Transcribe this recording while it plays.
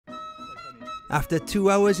After 2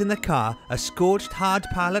 hours in the car, a scorched hard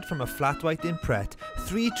pallet from a flat white in Pret,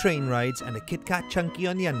 3 train rides and a Kit Kat chunky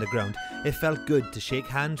on the underground, it felt good to shake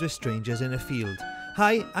hands with strangers in a field.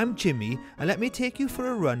 Hi, I'm Jimmy, and let me take you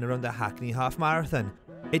for a run around the Hackney Half Marathon.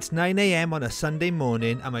 It's 9 AM on a Sunday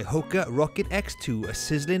morning and my Hoka Rocket X2 are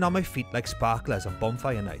sizzling on my feet like sparklers on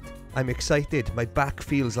bonfire night. I'm excited, my back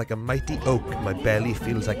feels like a mighty oak, my belly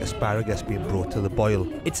feels like asparagus being brought to the boil.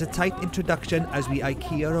 It's a tight introduction as we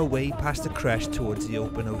IKEA our way past the creche towards the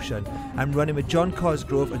open ocean. I'm running with John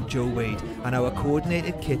Cosgrove and Joe Wade, and our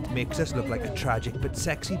coordinated kit makes us look like a tragic but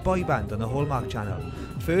sexy boy band on the Hallmark Channel.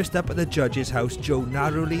 First up at the judge's house, Joe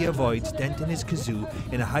narrowly avoids denting his kazoo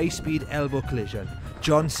in a high-speed elbow collision.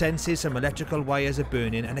 John senses some electrical wires are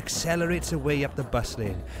burning and accelerates away up the bus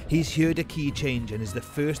lane. He's heard a key change and is the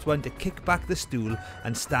first one to kick back the stool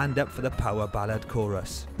and stand up for the power ballad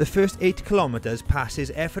chorus. The first 8 kilometers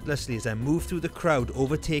passes effortlessly as I move through the crowd,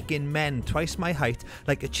 overtaking men twice my height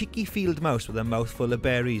like a cheeky field mouse with a mouthful of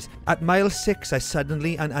berries. At mile 6 I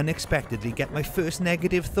suddenly and unexpectedly get my first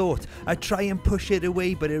negative thought. I try and push it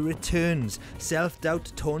away but it returns.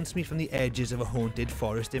 Self-doubt taunts me from the edges of a haunted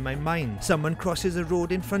forest in my mind. Someone crosses a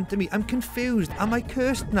road in front of me. I'm confused. Am I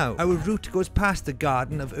cursed now? Our route goes past the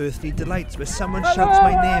Garden of Earthly Delights where someone shouts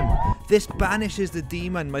my name. This banishes the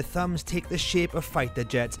demon. My thumbs take the shape of fighter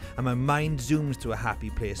jets and my mind zooms to a happy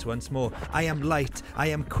place once more. I am light. I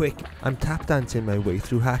am quick. I'm tap dancing my way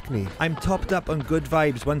through Hackney. I'm topped up on good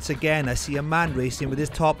vibes once again. I see a man racing with his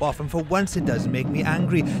top off and for once it doesn't make me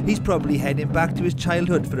angry. He's probably heading back to his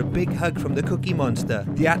childhood for a big hug from the Cookie Monster.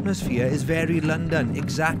 The atmosphere is very London,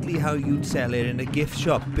 exactly how you'd sell it in a gift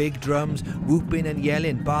shop. Big drums, whooping and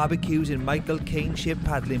yelling, barbecues in Michael Caine shaped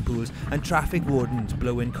paddling pools, and traffic wardens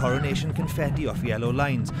blowing coronation confetti off yellow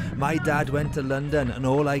lines. My dad went to London and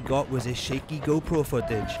all I got was his shaky GoPro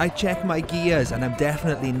footage. I check my gears and I'm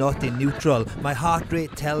definitely not in neutral. My heart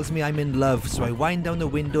rate tells me I'm in love, so I wind down the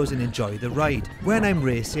windows and enjoy the ride. When I'm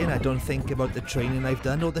racing, I don't think about the training I've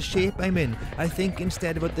done or the shape I'm in. I think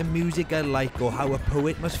instead about the music I like, or how a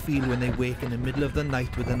poet must feel when they wake in the middle of the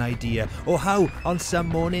night with an idea, or how on some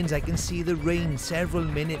mornings I can see the rain several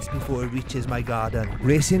minutes before it reaches my garden.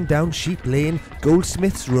 Racing down Sheep Lane,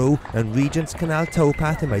 Goldsmiths Row and Regent's Canal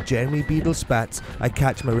towpath in my Jeremy Beadle spats, I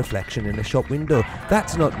catch my reflection in a shop window.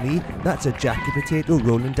 That's not me, that's a jacket potato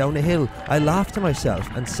rolling down a hill. I laugh to myself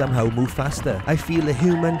and somehow move faster. I feel the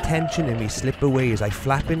human tension in me slip away as I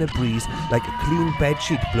flap in a breeze like a clean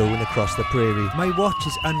bedsheet blowing across the prairie. My watch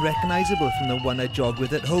is unrecognisable from the one I jog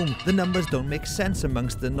with at home. The numbers don't make sense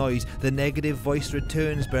amongst the noise. The negative voice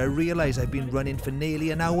returns, but I realise I've been running for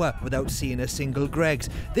nearly an hour without seeing a single Greggs.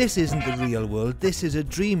 This isn't the real world, this is a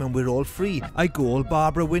dream and we're all free. I go all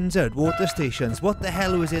Barbara Windsor at water stations. What the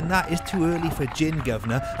hell was in that? It's too early for gin,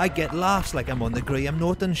 governor. I get laughs like I'm on the Graham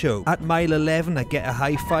Norton show. At mile 11 I get a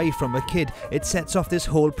high five from a kid. It sets off this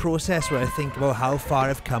whole process where I think about how far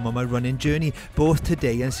I've come on my running journey, both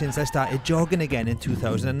today and since I started jogging again in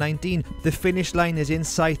 2019. The finish line is in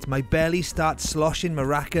sight. My belly starts sloshing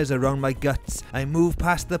maracas around my guts. I move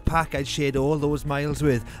past the pack I'd shared all those miles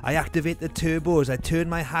with. I activate the turbos. I turn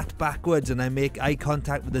my hat backwards and I make eye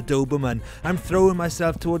contact with the Doberman. I'm throwing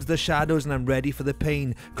myself towards the shadows and I'm ready for the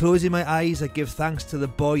pain. Closing my eyes, I give thanks to the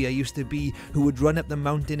boy I used to be who would run up the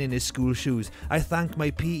mountain in his school shoes. I thank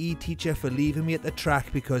my PE teacher for leaving me at the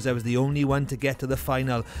track because I was the only one to get to the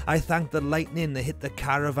final. I thank the lightning that hit the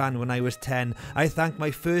caravan when I was 10. I thank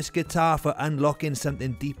my first guitar for unlocking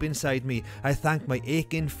something deep inside me. I thank my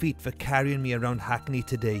aching feet for carrying me around Hackney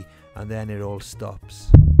today. And then it all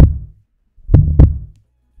stops.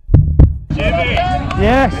 Jimmy!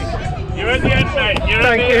 Yes! You're at the end, mate. You're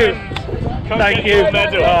Thank at the you. end. Come Thank get you. your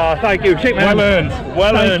medal. Oh, thank you. Shake my hand. earned.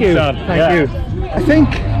 Well Thank earned, you. son. Thank you. I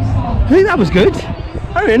think that was good.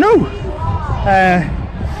 I don't know.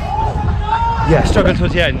 Yeah, struggled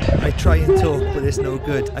towards the end. I try and talk, but it's no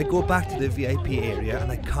good. I go back to the VIP area and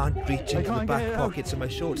I can't reach into the back pockets of my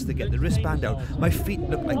shorts to get the wristband out. My feet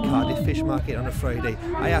look like Cardiff Fish Market on a Friday.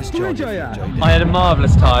 I asked John if he enjoyed it. I had a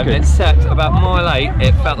marvellous time, except about mile 8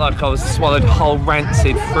 it felt like I was swallowed a whole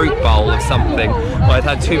rancid fruit bowl of something. I'd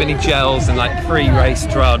had too many gels and like pre-race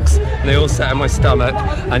drugs and they all sat in my stomach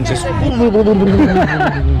and just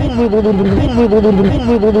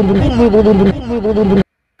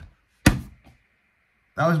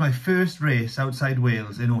That was my first race outside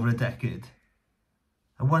Wales in over a decade.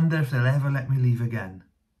 I wonder if they'll ever let me leave again.